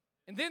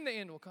 And then the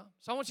end will come.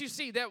 So I want you to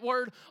see that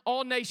word,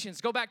 all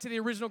nations. Go back to the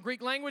original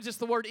Greek language. It's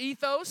the word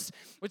ethos,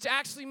 which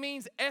actually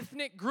means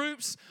ethnic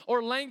groups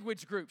or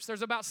language groups.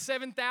 There's about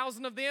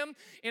 7,000 of them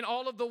in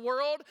all of the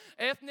world,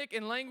 ethnic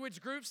and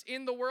language groups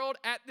in the world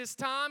at this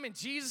time. And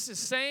Jesus is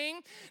saying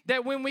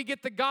that when we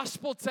get the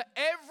gospel to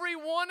every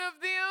one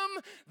of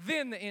them,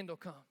 then the end will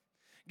come.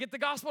 Get the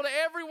gospel to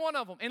every one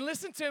of them. And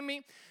listen to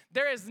me,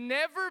 there has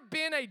never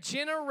been a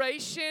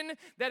generation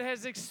that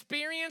has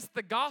experienced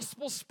the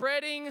gospel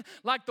spreading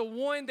like the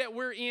one that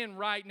we're in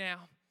right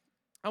now.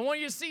 I want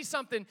you to see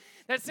something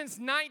that since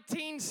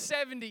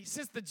 1970,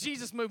 since the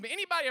Jesus movement,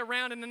 anybody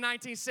around in the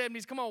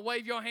 1970s, come on,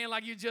 wave your hand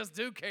like you just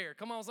do care.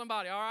 Come on,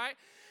 somebody, all right?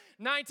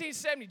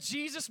 1970,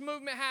 Jesus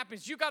movement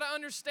happens. You got to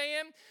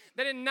understand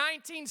that in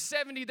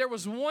 1970, there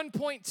was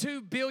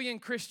 1.2 billion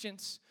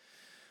Christians.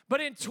 But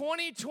in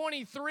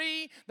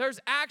 2023, there's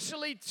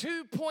actually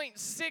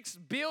 2.6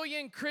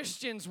 billion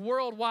Christians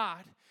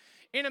worldwide.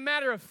 In a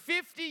matter of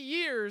 50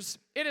 years,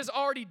 it has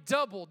already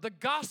doubled. The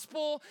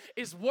gospel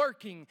is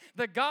working.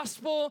 The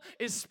gospel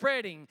is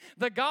spreading.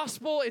 The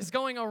gospel is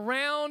going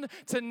around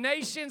to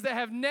nations that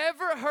have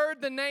never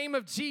heard the name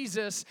of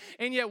Jesus,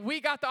 and yet we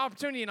got the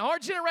opportunity in our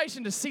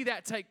generation to see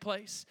that take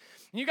place.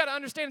 And you got to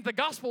understand that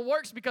the gospel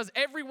works because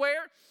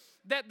everywhere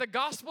that the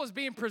gospel is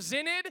being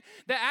presented,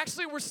 that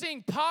actually we're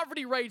seeing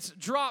poverty rates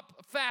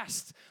drop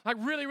fast, like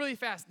really, really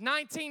fast.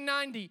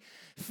 1990,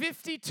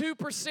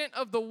 52%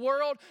 of the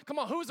world. Come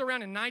on, who was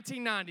around in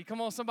 1990?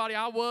 Come on, somebody.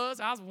 I was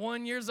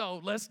 1 year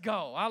old. Let's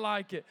go. I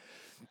like it.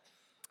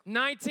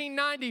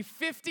 1990,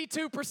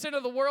 52%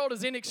 of the world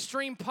is in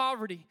extreme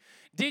poverty.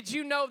 Did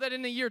you know that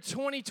in the year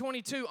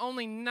 2022,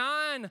 only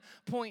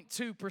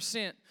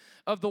 9.2%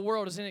 of the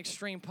world is in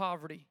extreme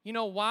poverty? You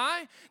know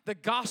why? The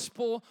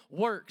gospel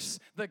works.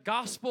 The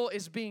gospel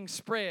is being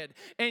spread.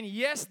 And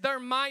yes, there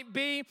might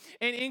be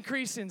an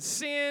increase in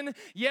sin.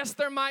 Yes,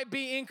 there might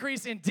be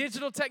increase in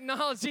digital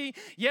technology.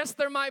 Yes,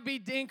 there might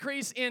be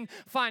increase in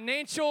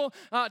financial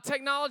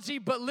technology.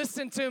 But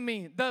listen to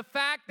me. The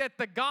fact that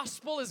the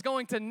gospel is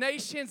going to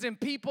nations and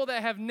people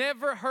that have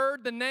never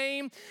heard the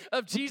name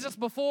of Jesus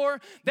before,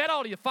 that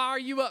ought to fire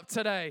you up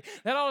today.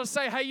 That ought to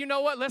say, hey, you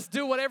know what? Let's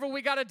do whatever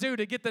we got to do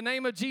to get the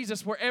name of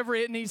Jesus wherever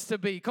it needs to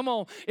be. Come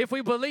on. If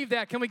we believe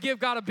that, can we give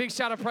God a big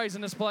shout of praise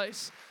in this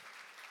place?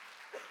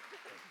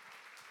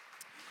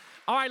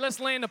 All right, let's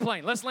land the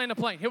plane. Let's land the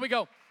plane. Here we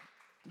go.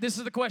 This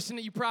is the question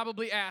that you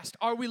probably asked.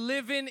 Are we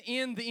living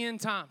in the end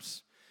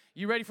times?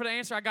 You ready for the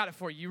answer? I got it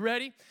for you. You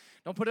ready?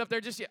 Don't put it up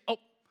there just yet. Oh,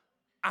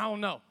 I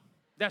don't know.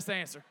 That's the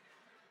answer.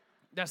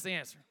 That's the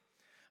answer.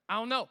 I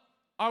don't know.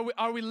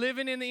 Are we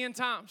living in the end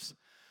times?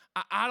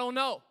 I don't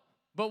know.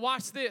 But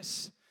watch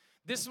this.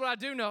 This is what I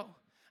do know.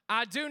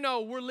 I do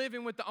know we're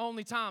living with the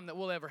only time that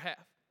we'll ever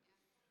have.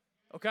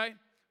 Okay?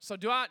 So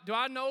do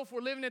I know if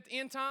we're living at the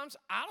end times?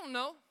 I don't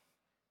know.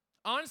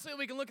 Honestly,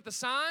 we can look at the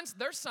signs.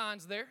 There's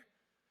signs there.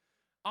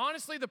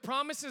 Honestly, the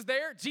promise is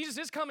there. Jesus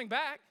is coming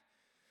back.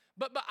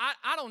 But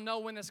I don't know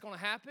when that's going to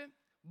happen.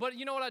 But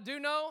you know what I do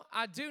know?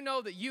 I do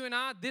know that you and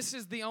I, this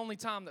is the only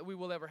time that we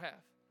will ever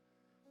have.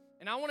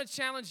 And I want to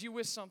challenge you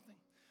with something.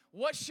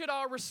 What should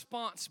our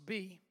response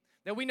be?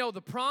 That we know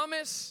the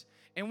promise,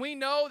 and we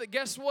know that,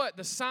 guess what?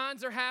 The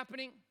signs are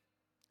happening.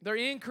 They're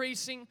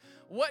increasing.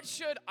 What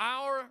should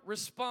our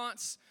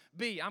response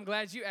be? I'm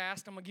glad you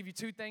asked. I'm going to give you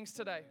two things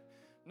today.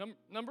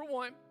 Number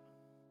one,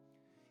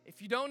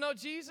 if you don't know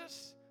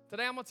Jesus,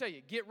 today I'm going to tell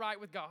you, get right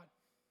with God.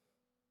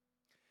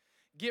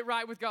 Get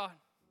right with God.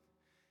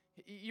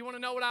 You want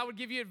to know what I would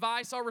give you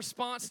advice? Our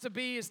response to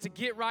be is to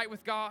get right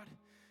with God.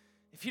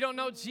 If you don't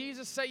know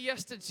Jesus, say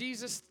yes to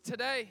Jesus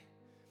today.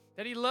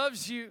 That He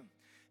loves you.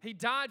 He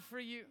died for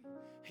you.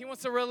 He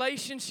wants a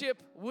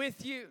relationship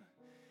with you.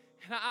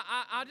 And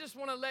I just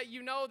want to let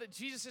you know that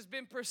Jesus has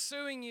been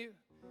pursuing you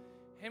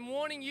and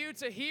wanting you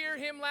to hear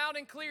Him loud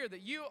and clear,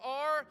 that you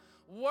are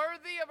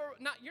worthy of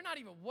you're not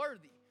even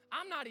worthy.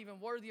 I'm not even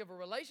worthy of a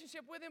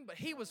relationship with Him, but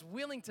He was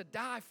willing to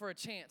die for a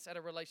chance at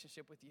a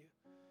relationship with you.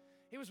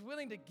 He was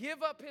willing to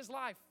give up His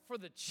life for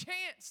the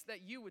chance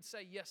that you would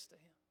say yes to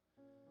Him.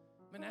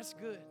 Man, that's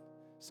good.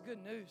 It's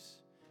good news.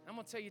 And I'm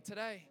going to tell you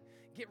today,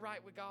 get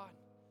right with God.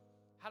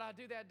 How do I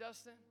do that,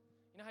 Dustin?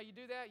 You know how you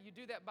do that? You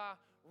do that by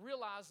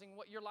realizing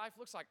what your life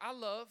looks like. I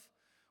love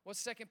what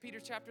 2 Peter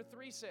chapter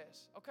 3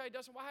 says. Okay,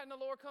 Dustin, why hadn't the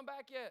Lord come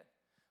back yet?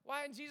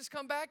 Why hadn't Jesus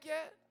come back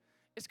yet?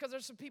 It's because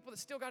there's some people that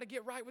still got to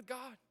get right with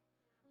God.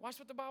 Watch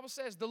what the Bible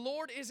says. The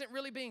Lord isn't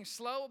really being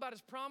slow about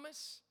His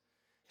promise.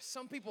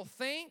 Some people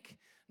think,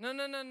 no,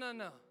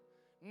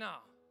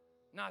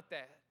 not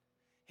that.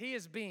 He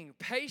is being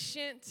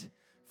patient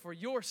for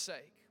your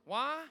sake.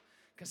 Why?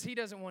 Because He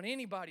doesn't want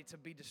anybody to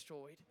be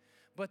destroyed,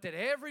 but that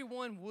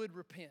everyone would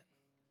repent.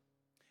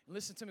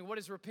 Listen to me, what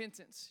is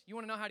repentance? You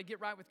want to know how to get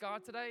right with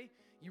God today?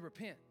 You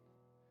repent.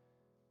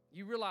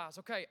 You realize,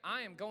 okay,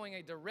 I am going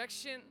a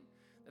direction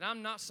that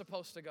I'm not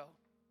supposed to go.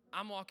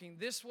 I'm walking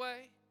this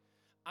way.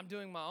 I'm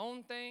doing my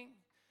own thing.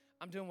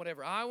 I'm doing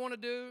whatever I want to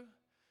do.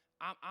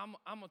 I'm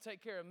going to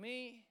take care of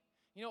me.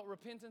 You know what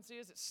repentance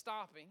is? It's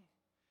stopping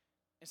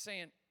and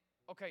saying,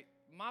 okay,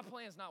 my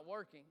plan's not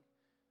working.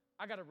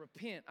 I got to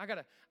repent. I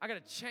got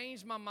to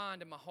change my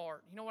mind and my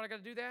heart. You know what I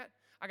got to do that?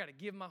 I got to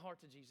give my heart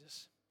to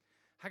Jesus.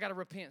 I got to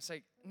repent and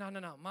say, no,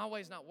 my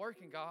way's not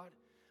working, God.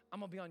 I'm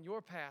going to be on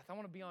your path. I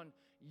want to be on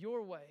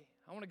your way.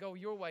 I want to go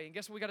your way. And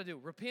guess what we got to do?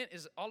 Repent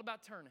is all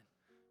about turning.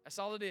 That's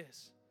all it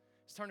is.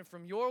 It's turning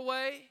from your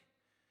way,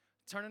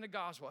 turning to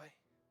God's way.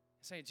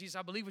 And saying, Jesus,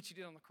 I believe what you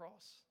did on the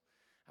cross.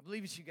 I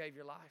believe that you gave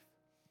your life.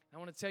 And I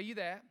want to tell you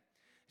that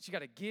you got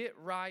to get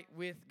right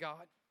with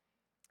God.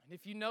 And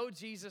if you know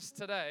Jesus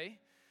today,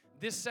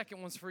 this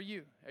second one's for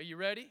you. Are you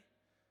ready?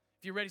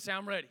 If you're ready, say,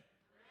 I'm ready.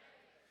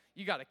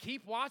 You got to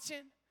keep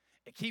watching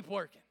and keep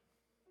working.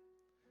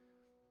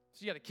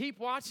 So you got to keep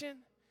watching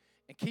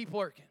and keep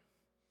working.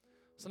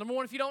 So number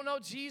one, if you don't know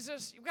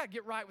Jesus, you got to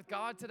get right with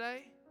God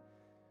today.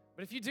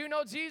 But if you do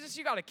know Jesus,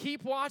 you got to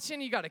keep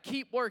watching, you got to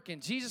keep working.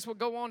 Jesus will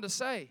go on to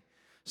say,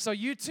 so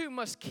you too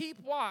must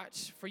keep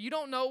watch, for you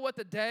don't know what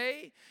the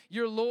day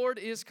your Lord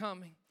is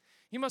coming.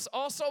 You must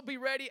also be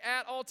ready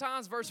at all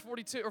times, verse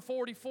 42 or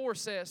 44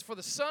 says, for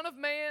the Son of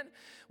Man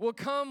will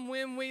come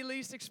when we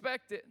least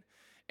expect it.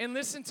 And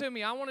listen to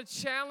me, I want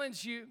to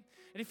challenge you.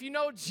 And if you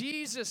know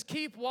Jesus,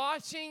 keep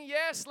watching.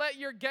 Yes, let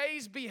your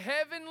gaze be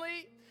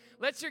heavenly.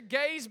 Let your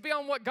gaze be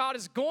on what God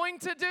is going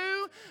to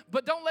do,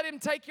 but don't let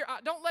it take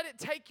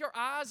your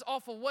eyes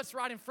off of what's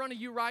right in front of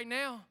you right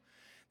now.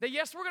 That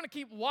yes, we're going to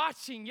keep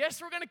watching.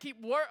 Yes, we're going to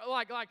keep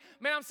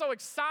man, I'm so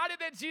excited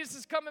that Jesus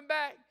is coming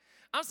back.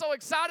 I'm so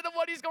excited of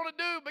what He's going to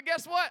do. But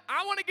guess what?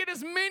 I want to get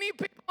as many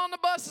people on the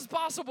bus as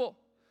possible.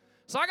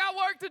 So I got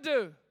work to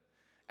do.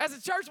 As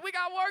a church, we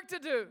got work to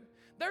do.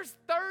 There's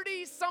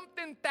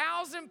 30-something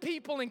thousand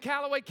people in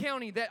Callaway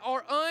County that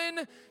are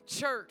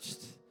unchurched.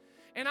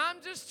 And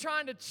I'm just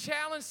trying to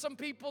challenge some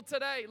people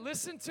today.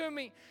 Listen to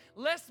me.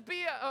 Let's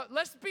be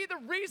the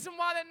reason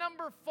why that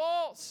number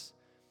falls.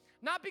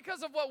 Not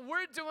because of what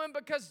we're doing,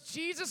 because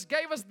Jesus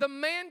gave us the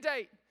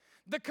mandate,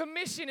 the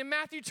commission. In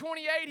Matthew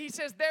 28, He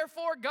says,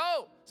 therefore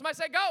go. Somebody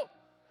say go.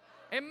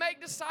 And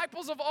make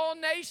disciples of all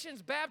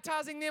nations,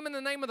 baptizing them in the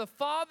name of the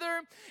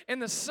Father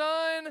and the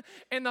Son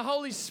and the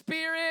Holy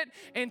Spirit,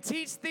 and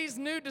teach these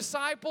new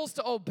disciples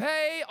to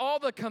obey all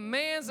the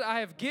commands that I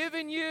have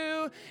given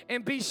you.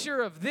 And be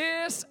sure of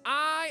this,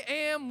 I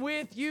am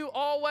with you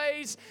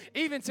always,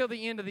 even till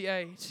the end of the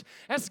age.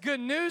 That's good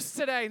news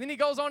today. Then He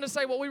goes on to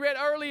say what we read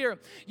earlier.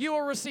 You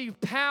will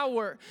receive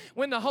power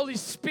when the Holy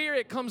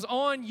Spirit comes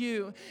on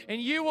you, and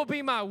you will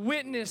be my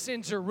witness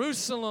in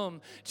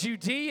Jerusalem,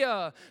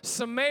 Judea,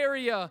 Samaria,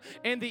 area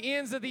and the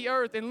ends of the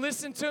earth. And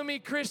listen to me,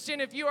 Christian,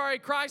 if you are a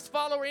Christ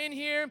follower in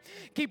here,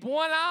 keep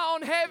one eye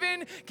on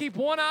heaven, keep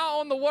one eye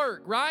on the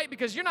work, right?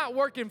 Because you're not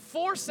working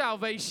for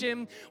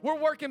salvation. We're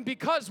working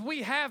because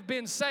we have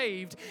been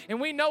saved. And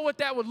we know what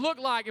that would look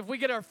like if we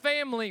get our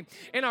family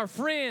and our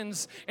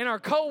friends and our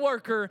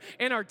coworker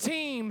and our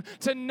team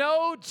to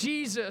know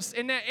Jesus,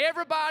 and that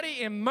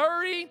everybody in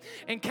Murray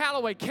and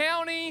Callaway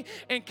County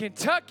and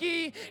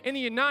Kentucky, in the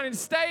United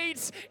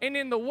States and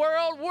in the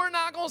world, we're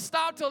not going to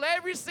stop till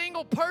every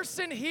single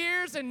person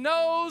hears and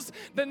knows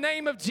the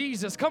name of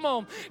Jesus. Come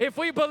on, if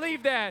we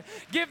believe that,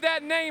 give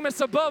that name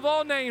that's above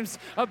all names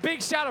a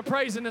big shout of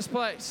praise in this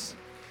place.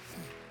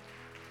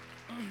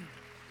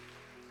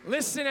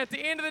 Listen, at the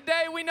end of the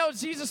day, we know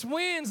Jesus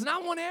wins, and I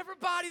want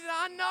everybody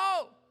that I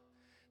know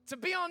to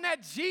be on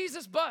that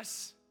Jesus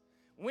bus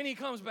when he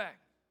comes back.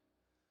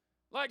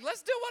 Like,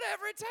 let's do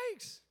whatever it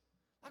takes.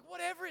 Like,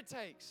 whatever it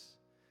takes.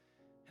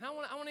 And I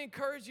want to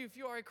encourage you, if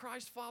you are a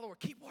Christ follower,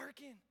 keep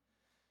working.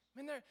 I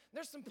mean,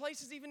 there's some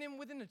places even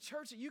within the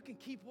church that you can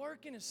keep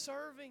working and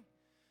serving.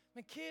 I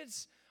mean,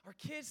 kids, our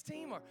kids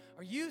team,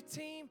 our youth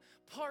team,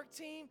 park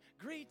team,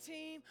 greet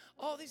team,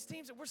 all these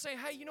teams that we're saying,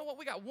 hey, you know what?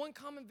 We got one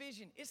common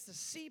vision. It's to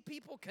see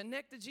people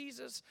connect to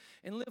Jesus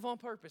and live on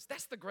purpose.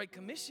 That's the Great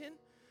Commission.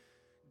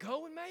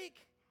 Go and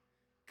make,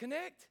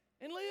 connect,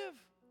 and live.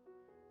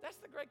 That's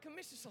the Great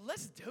Commission. So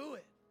let's do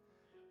it.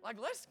 Like,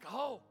 let's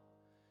go.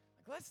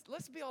 Like,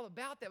 let's be all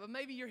about that. But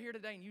maybe you're here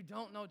today and you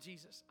don't know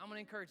Jesus. I'm going to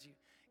encourage you.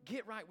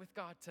 Get right with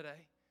God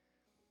today.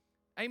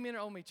 Amen or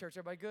oh me, church.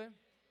 Everybody good?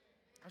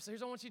 All right, so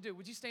here's what I want you to do.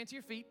 Would you stand to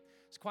your feet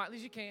as quietly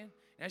as you can?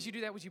 And as you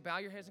do that, would you bow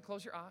your heads and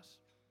close your eyes?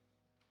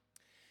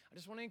 I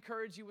just want to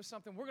encourage you with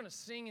something. We're going to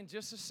sing in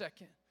just a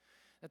second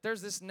that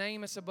there's this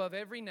name that's above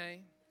every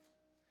name.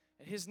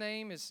 And his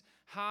name is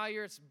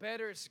higher, it's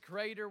better, it's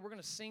greater. We're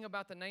going to sing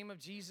about the name of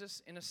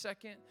Jesus in a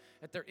second,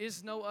 that there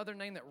is no other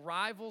name that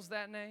rivals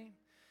that name.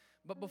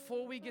 But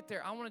before we get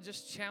there, I want to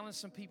just challenge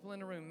some people in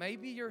the room.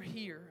 Maybe you're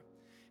here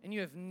and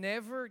you have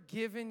never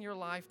given your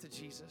life to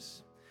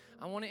Jesus.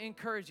 I want to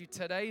encourage you,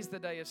 today's the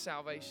day of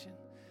salvation.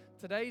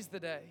 Today's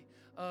the day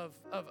of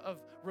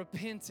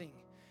repenting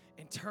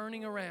and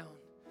turning around.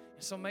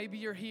 And so maybe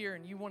you're here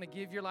and you want to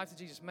give your life to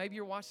Jesus. Maybe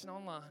you're watching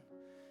online.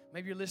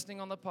 Maybe you're listening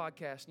on the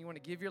podcast and you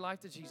want to give your life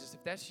to Jesus.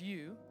 If that's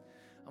you,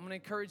 I'm going to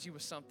encourage you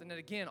with something. That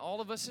again,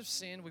 all of us have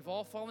sinned. We've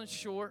all fallen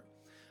short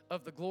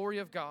of the glory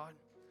of God.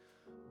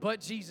 But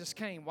Jesus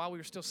came while we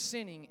were still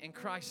sinning, and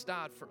Christ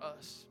died for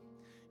us.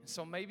 And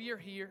so maybe you're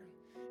here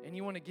and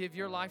you want to give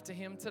your life to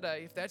him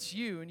today. If that's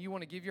you and you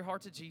want to give your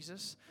heart to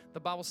Jesus, the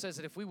Bible says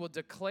that if we will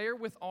declare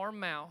with our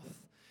mouth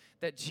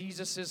that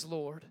Jesus is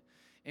Lord,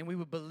 and we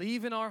would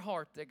believe in our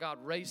heart that God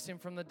raised him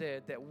from the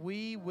dead, that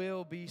we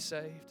will be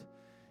saved.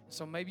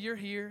 So maybe you're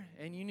here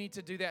and you need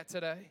to do that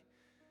today.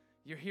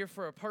 You're here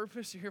for a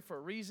purpose. You're here for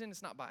a reason.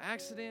 It's not by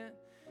accident.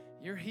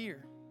 You're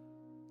here.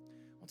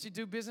 Once you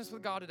do business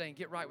with God today and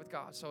get right with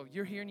God. So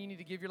you're here and you need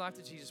to give your life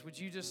to Jesus. Would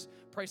you just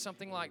pray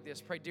something like this?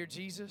 Pray, dear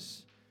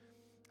Jesus,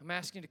 I'm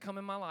asking you to come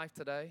in my life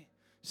today.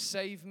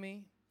 Save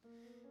me.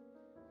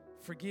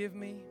 Forgive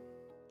me.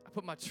 I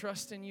put my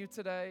trust in you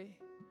today.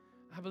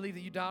 I believe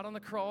that you died on the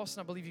cross,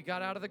 and I believe you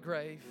got out of the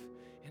grave.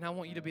 And I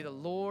want you to be the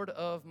Lord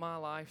of my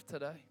life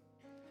today.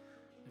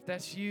 If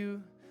that's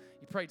you,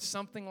 you prayed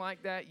something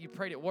like that, you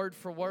prayed it word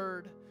for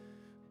word.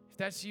 If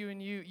that's you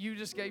and you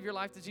just gave your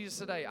life to Jesus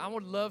today, I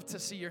would love to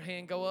see your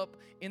hand go up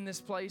in this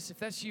place. If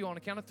that's you, on a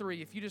count of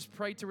 3, if you just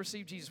prayed to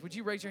receive Jesus, would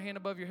you raise your hand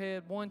above your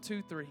head? 1,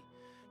 2, 3.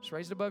 Just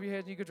raise it above your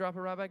head and you could drop it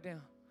right back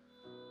down.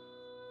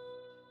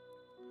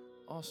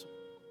 Awesome.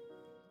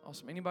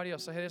 Awesome. Anybody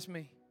else? Say, hey, that's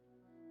me.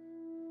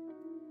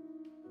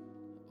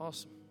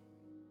 Awesome.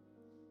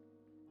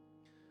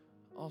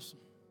 Awesome.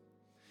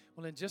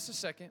 Well, in just a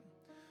second,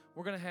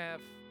 we're going to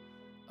have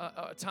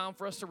a time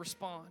for us to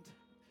respond.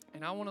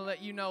 And I want to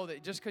let you know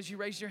that just because you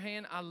raised your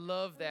hand, I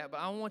love that.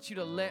 But I want you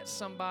to let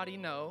somebody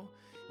know.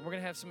 And we're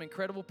going to have some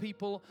incredible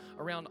people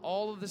around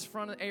all of this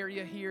front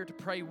area here to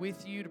pray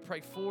with you, to pray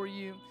for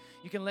you.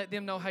 You can let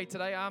them know, hey,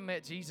 today I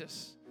met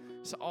Jesus.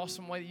 It's an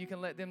awesome way that you can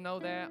let them know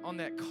that. On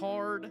that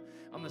card,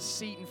 on the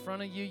seat in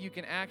front of you, you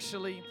can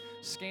actually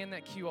scan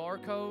that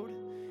QR code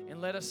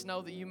and let us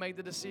know that you made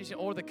the decision,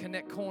 or the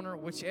Connect Corner,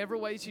 whichever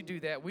ways you do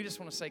that. We just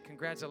want to say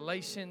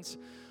congratulations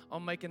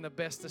on making the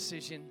best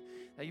decision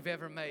that you've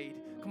ever made.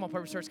 Come on,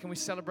 Purpose Church, can we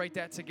celebrate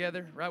that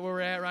together right where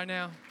we're at right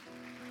now?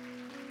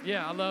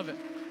 Yeah, I love it.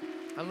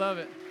 I love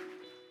it.